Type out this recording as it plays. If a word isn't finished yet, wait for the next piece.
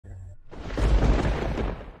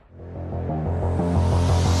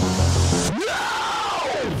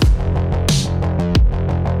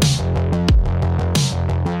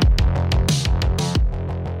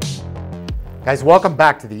Guys, welcome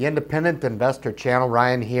back to the Independent Investor Channel.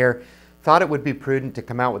 Ryan here. Thought it would be prudent to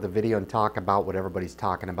come out with a video and talk about what everybody's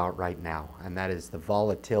talking about right now, and that is the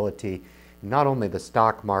volatility, not only the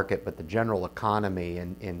stock market, but the general economy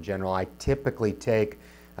in general. I typically take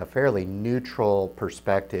a fairly neutral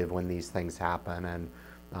perspective when these things happen, and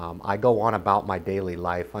I go on about my daily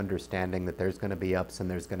life understanding that there's going to be ups and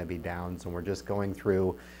there's going to be downs, and we're just going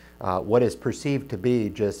through what is perceived to be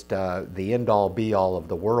just the end-all be-all of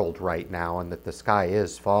the world right now, and that the sky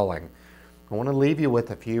is falling. I want to leave you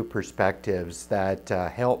with a few perspectives that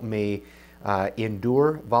help me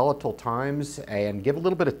endure volatile times and give a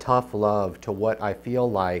little bit of tough love to what I feel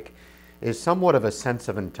like is somewhat of a sense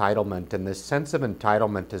of entitlement, and this sense of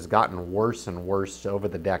entitlement has gotten worse and worse over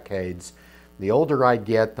the decades. The older I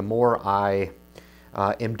get, the more I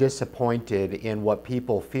am disappointed in what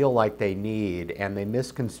people feel like they need, and they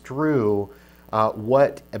misconstrue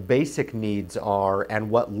what basic needs are and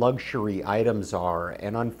what luxury items are.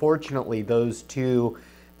 And unfortunately, those two,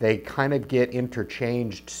 they kind of get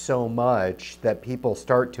interchanged so much that people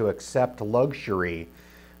start to accept luxury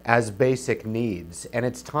as basic needs. And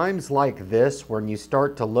it's times like this when you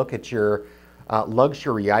start to look at your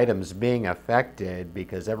luxury items being affected,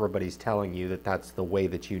 because everybody's telling you that that's the way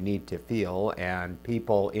that you need to feel, and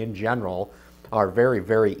people in general are very,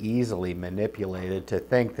 very easily manipulated to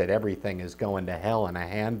think that everything is going to hell in a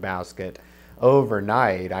handbasket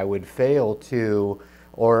overnight. I would fail to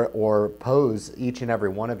or pose each and every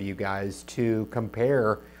one of you guys to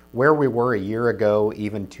compare where we were a year ago,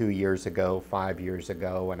 even 2 years ago, 5 years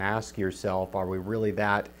ago, and ask yourself, are we really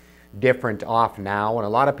that different off now? And a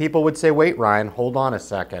lot of people would say, wait, Ryan, hold on a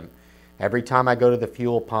second. Every time I go to the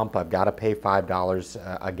fuel pump, I've got to pay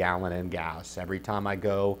 $5 a gallon in gas. Every time I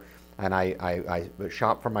go and I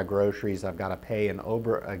shop for my groceries, I've got to pay an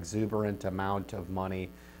over-exuberant amount of money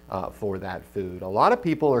for that food. A lot of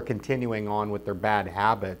people are continuing on with their bad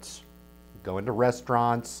habits, going to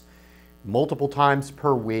restaurants multiple times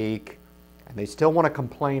per week, and they still want to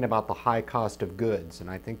complain about the high cost of goods. And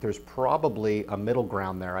I think there's probably a middle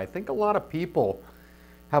ground there. I think a lot of people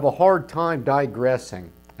have a hard time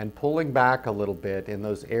digressing and pulling back a little bit in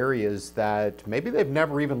those areas that maybe they've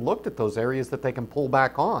never even looked at, those areas that they can pull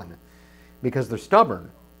back on, because they're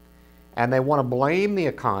stubborn. And they want to blame the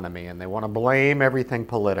economy, and they want to blame everything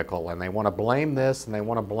political, and they want to blame this and they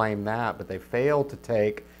want to blame that, but they fail to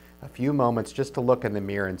take a few moments just to look in the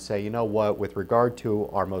mirror and say, you know what, with regard to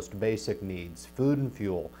our most basic needs, food and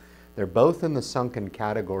fuel, they're both in the sunken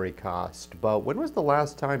category cost. But when was the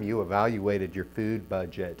last time you evaluated your food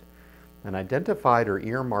budget and identified or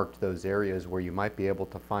earmarked those areas where you might be able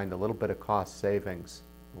to find a little bit of cost savings?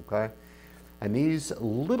 Okay? And these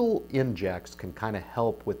little injects can kind of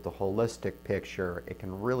help with the holistic picture. It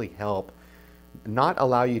can really help not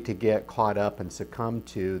allow you to get caught up and succumb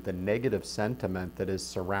to the negative sentiment that is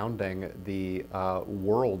surrounding the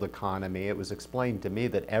world economy. It was explained to me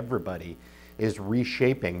that everybody is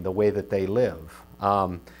reshaping the way that they live.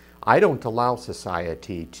 I don't allow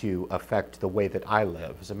society to affect the way that I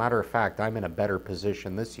live. As a matter of fact, I'm in a better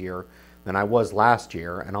position this year than I was last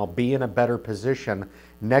year, and I'll be in a better position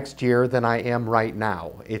next year than I am right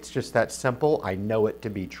now. It's just that simple. I know it to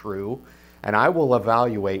be true. And I will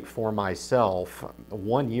evaluate for myself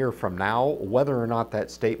 1 year from now whether or not that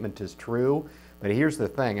statement is true. But here's the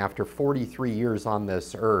thing, after 43 years on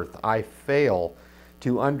this earth, I fail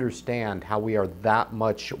to understand how we are that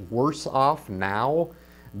much worse off now,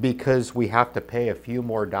 because we have to pay a few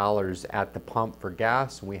more dollars at the pump for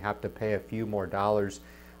gas, and we have to pay a few more dollars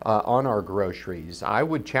on our groceries. I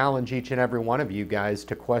would challenge each and every one of you guys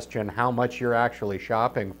to question how much you're actually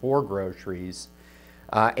shopping for groceries,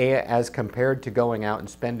 as compared to going out and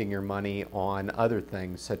spending your money on other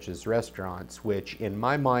things such as restaurants, which in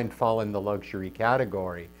my mind fall in the luxury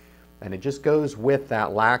category. And it just goes with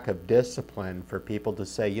that lack of discipline for people to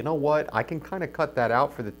say, you know what, I can kind of cut that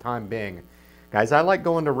out for the time being. Guys, I like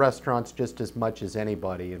going to restaurants just as much as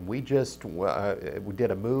anybody, and we just we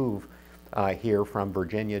did a move here from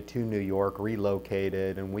Virginia to New York,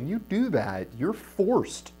 relocated, and when you do that, you're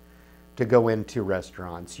forced to go into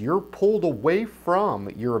restaurants. You're pulled away from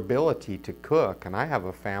your ability to cook, and I have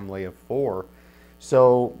a family of 4.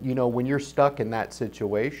 So, you know, when you're stuck in that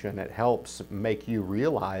situation, it helps make you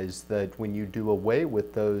realize that when you do away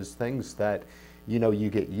with those things that, you know, you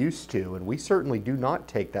get used to, and we certainly do not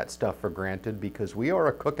take that stuff for granted because we are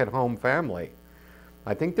a cook-at-home family.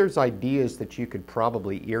 I think there's ideas that you could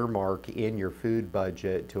probably earmark in your food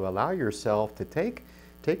budget to allow yourself to take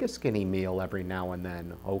a skinny meal every now and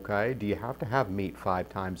then, okay? Do you have to have meat 5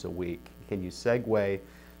 times a week? Can you segue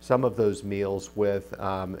some of those meals with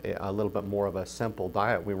a little bit more of a simple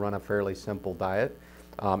diet? We run a fairly simple diet.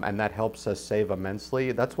 and that helps us save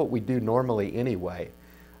immensely. That's what we do normally anyway.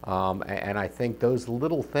 And I think those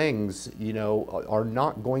little things, you know, are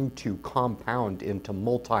not going to compound into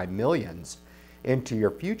multi-millions into your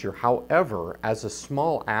future. However, as a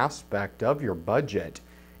small aspect of your budget,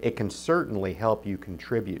 it can certainly help you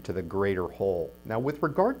contribute to the greater whole. Now, with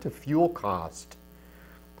regard to fuel cost,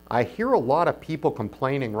 I hear a lot of people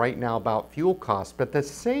complaining right now about fuel costs, but the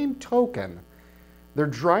same token, they're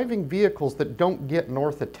driving vehicles that don't get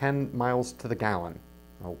north of 10 miles to the gallon,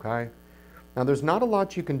 okay? Now, there's not a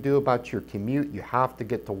lot you can do about your commute. You have to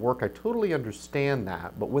get to work. I totally understand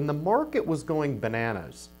that. But when the market was going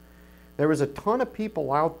bananas, there was a ton of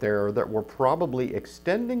people out there that were probably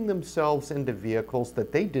extending themselves into vehicles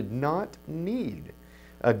that they did not need.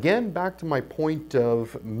 Again, back to my point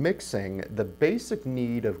of mixing the basic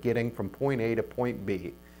need of getting from point A to point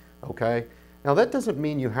B, okay? Now, that doesn't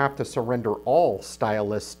mean you have to surrender all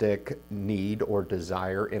stylistic need or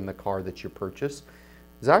desire in the car that you purchase.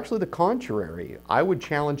 It's actually the contrary. I would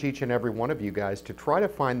challenge each and every one of you guys to try to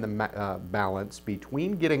find the balance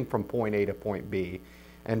between getting from point A to point B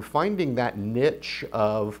and finding that niche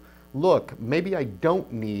of, look, maybe I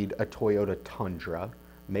don't need a Toyota Tundra.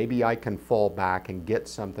 Maybe I can fall back and get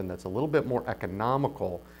something that's a little bit more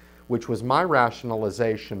economical, which was my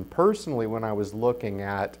rationalization personally when I was looking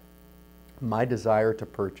at my desire to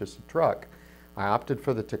purchase a truck. I opted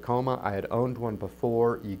for the Tacoma. I had owned one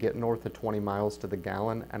before. You get north of 20 miles to the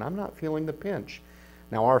gallon, and I'm not feeling the pinch.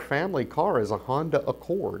 Now, our family car is a Honda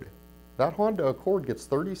Accord. That Honda Accord gets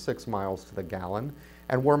 36 miles to the gallon,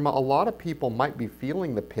 and where a lot of people might be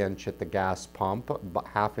feeling the pinch at the gas pump, but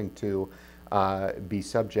having to be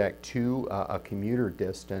subject to a commuter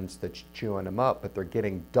distance that's chewing them up, but they're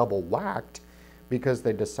getting double whacked because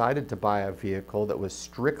they decided to buy a vehicle that was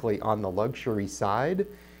strictly on the luxury side.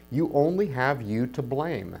 You only have you to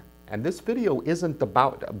blame. And this video isn't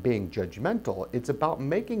about being judgmental. It's about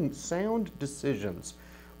making sound decisions.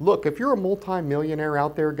 Look, if you're a multi-millionaire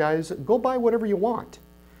out there, guys, go buy whatever you want.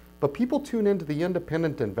 But people tune into the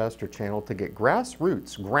Independent Investor channel to get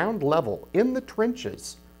grassroots, ground level, in the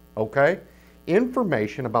trenches, okay?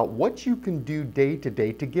 Information about what you can do day to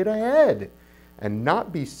day to get ahead and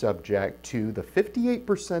not be subject to the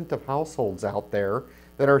 58% of households out there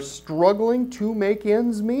that are struggling to make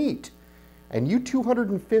ends meet. And you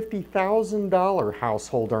 $250,000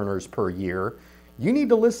 household earners per year, you need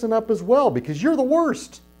to listen up as well because you're the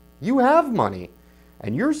worst. You have money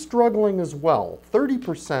and you're struggling as well.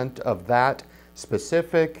 30% of that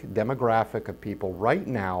specific demographic of people right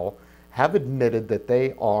now have admitted that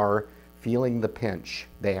they are feeling the pinch.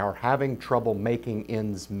 They are having trouble making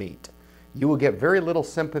ends meet. You will get very little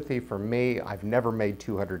sympathy from me. I've never made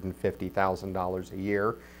 $250,000 a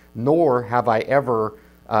year, nor have I ever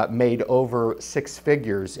made over six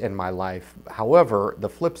figures in my life. However, the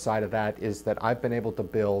flip side of that is that I've been able to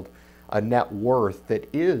build a net worth that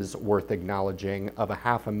is worth acknowledging of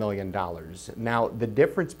 $500,000. Now, the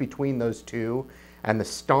difference between those two and the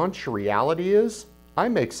staunch reality is I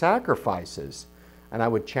make sacrifices. And I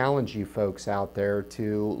would challenge you folks out there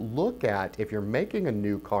to look at, if you're making a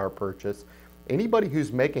new car purchase, anybody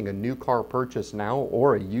who's making a new car purchase now,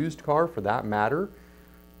 or a used car for that matter,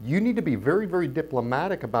 you need to be very, very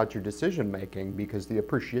diplomatic about your decision making because the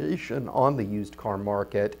appreciation on the used car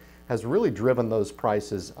market has really driven those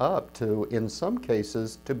prices up to, in some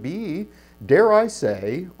cases, to be, dare I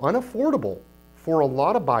say, unaffordable for a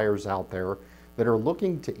lot of buyers out there that are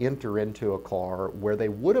looking to enter into a car where they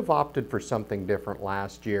would have opted for something different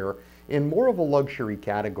last year in more of a luxury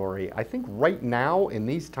category. I think right now in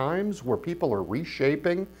these times where people are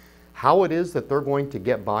reshaping how it is that they're going to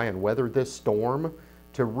get by and weather this storm,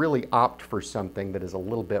 to really opt for something that is a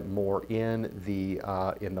little bit more in the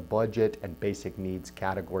budget and basic needs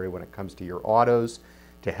category when it comes to your autos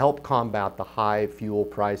to help combat the high fuel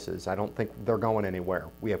prices. I don't think they're going anywhere.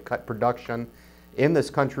 We have cut production in this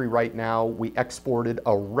country right now. We exported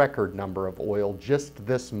a record number of oil just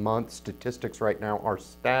this month. Statistics right now are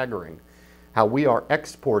staggering how we are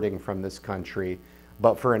exporting from this country.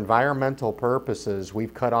 But for environmental purposes,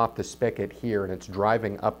 we've cut off the spigot here and it's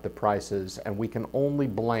driving up the prices. And we can only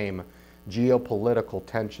blame geopolitical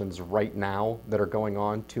tensions right now that are going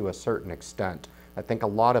on to a certain extent. I think a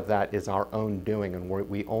lot of that is our own doing and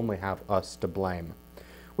we only have us to blame.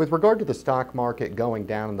 With regard to the stock market going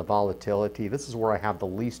down and the volatility, this is where I have the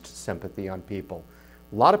least sympathy on people.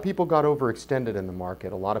 A lot of people got overextended in the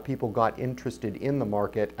market. A lot of people got interested in the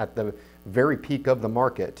market at the very peak of the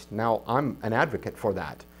market. Now, I'm an advocate for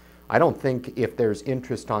that. I don't think if there's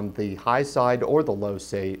interest on the high side or the low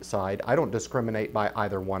side, I don't discriminate by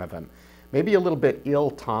either one of them. maybe a little bit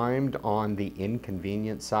ill-timed on the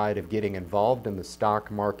inconvenient side of getting involved in the stock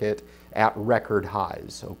market at record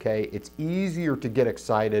highs, okay? It's easier to get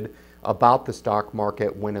excited about the stock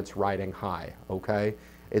market when it's riding high, okay?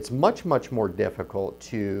 It's much, much more difficult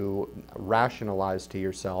to rationalize to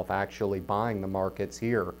yourself actually buying the markets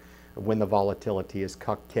here when the volatility is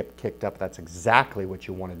kicked up. That's exactly what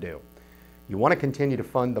you want to do. You want to continue to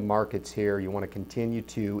fund the markets here. You want to continue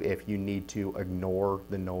to, if you need to, ignore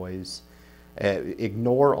the noise.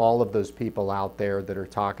 Ignore all of those people out there that are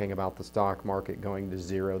talking about the stock market going to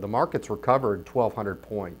zero. The market's recovered 1,200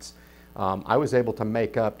 points. I was able to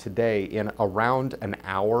make up today in around an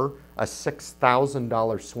hour a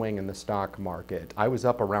 $6,000 swing in the stock market. I was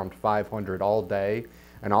up around 500 all day,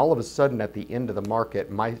 and all of a sudden at the end of the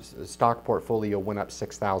market, my stock portfolio went up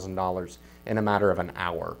 $6,000 in a matter of an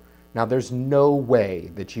hour. Now, there's no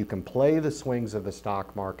way that you can play the swings of the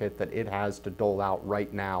stock market that it has to dole out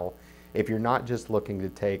right now if you're not just looking to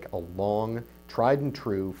take a long, tried and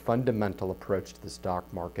true, fundamental approach to the stock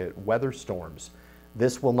market. Weather storms.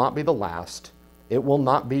 This will not be the last. It will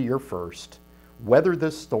not be your first. Weather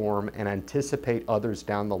this storm and anticipate others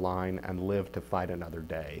down the line and live to fight another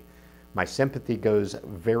day. My sympathy goes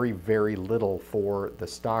very, very little for the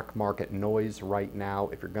stock market noise right now.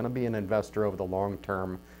 If you're going to be an investor over the long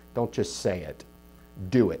term, don't just say it.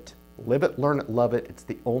 Do it. Live it, learn it, love it. It's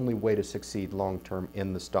the only way to succeed long-term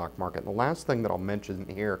in the stock market. And the last thing that I'll mention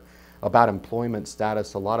here about employment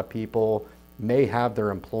status, a lot of people may have their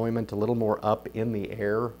employment a little more up in the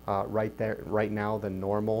air right now than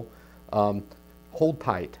normal. Hold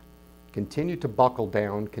tight. Continue to buckle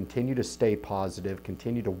down. Continue to stay positive.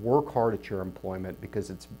 Continue to work hard at your employment, because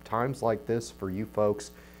it's times like this for you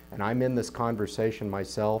folks, and I'm in this conversation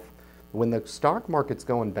myself. When the stock market's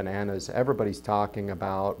going bananas, everybody's talking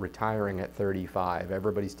about retiring at 35.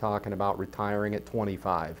 Everybody's talking about retiring at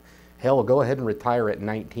 25. Hell, go ahead and retire at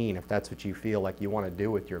 19 if that's what you feel like you want to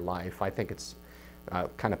do with your life. I think it's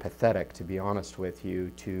kind of pathetic, to be honest with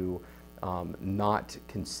you, to not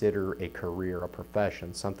consider a career, a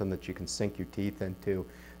profession, something that you can sink your teeth into.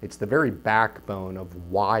 It's the very backbone of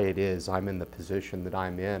why it is I'm in the position that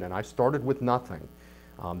I'm in, and I started with nothing.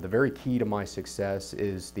 The very key to my success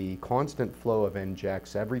is the constant flow of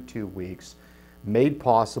injects every 2 weeks, made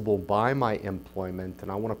possible by my employment,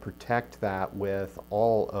 and I want to protect that with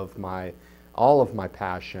all of my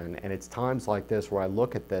passion. And it's times like this where I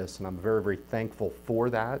look at this, and I'm very, very thankful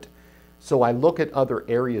for that. So I look at other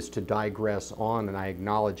areas to digress on, and I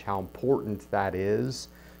acknowledge how important that is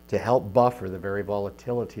to help buffer the very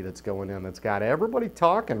volatility that's going in, that's got everybody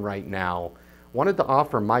talking right now. Wanted to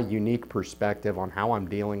offer my unique perspective on how I'm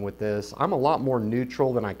dealing with this. I'm a lot more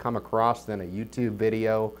neutral than I come across than a YouTube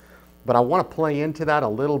video, but I want to play into that a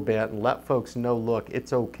little bit and let folks know, look,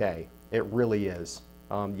 it's okay. It really is.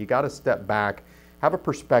 You got to step back, have a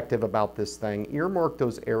perspective about this thing, earmark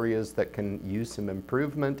those areas that can use some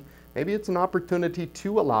improvement. Maybe it's an opportunity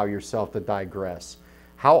to allow yourself to digress.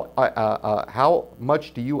 How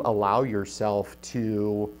much do you allow yourself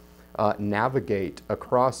to navigate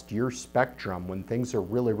across your spectrum when things are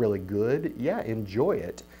really, really good? Yeah, enjoy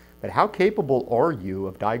it. But how capable are you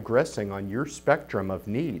of digressing on your spectrum of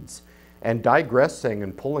needs and digressing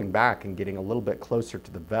and pulling back and getting a little bit closer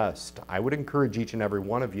to the vest? I would encourage each and every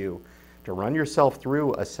one of you to run yourself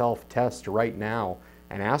through a self-test right now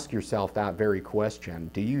and ask yourself that very question.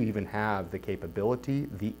 Do you even have the capability,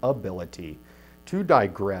 the ability to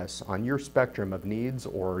digress on your spectrum of needs,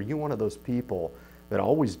 or are you one of those people that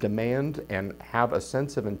always demand and have a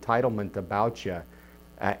sense of entitlement about you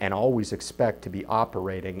and always expect to be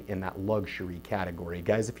operating in that luxury category?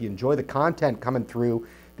 Guys, if you enjoy the content coming through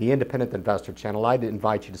the Independent Investor channel, I'd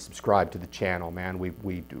invite you to subscribe to the channel, man.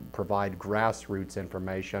 We do provide grassroots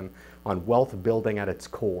information on wealth building at its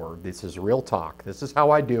core. This is real talk. This is how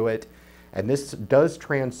I do it. And this does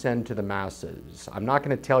transcend to the masses. I'm not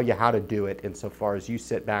going to tell you how to do it insofar as you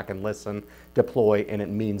sit back and listen, deploy, and it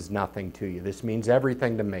means nothing to you. This means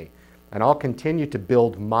everything to me. And I'll continue to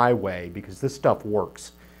build my way because this stuff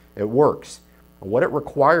works. It works. And what it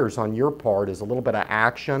requires on your part is a little bit of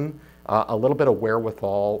action, a little bit of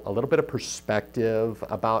wherewithal, a little bit of perspective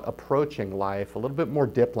about approaching life a little bit more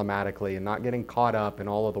diplomatically and not getting caught up in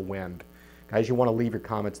all of the wind. Guys, you want to leave your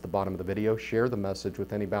comments at the bottom of the video. Share the message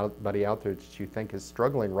with anybody out there that you think is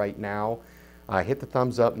struggling right now. Hit the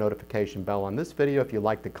thumbs up, notification bell on this video if you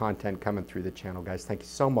like the content coming through the channel. Guys, thank you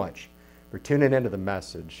so much for tuning into the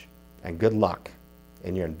message, and good luck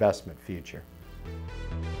in your investment future.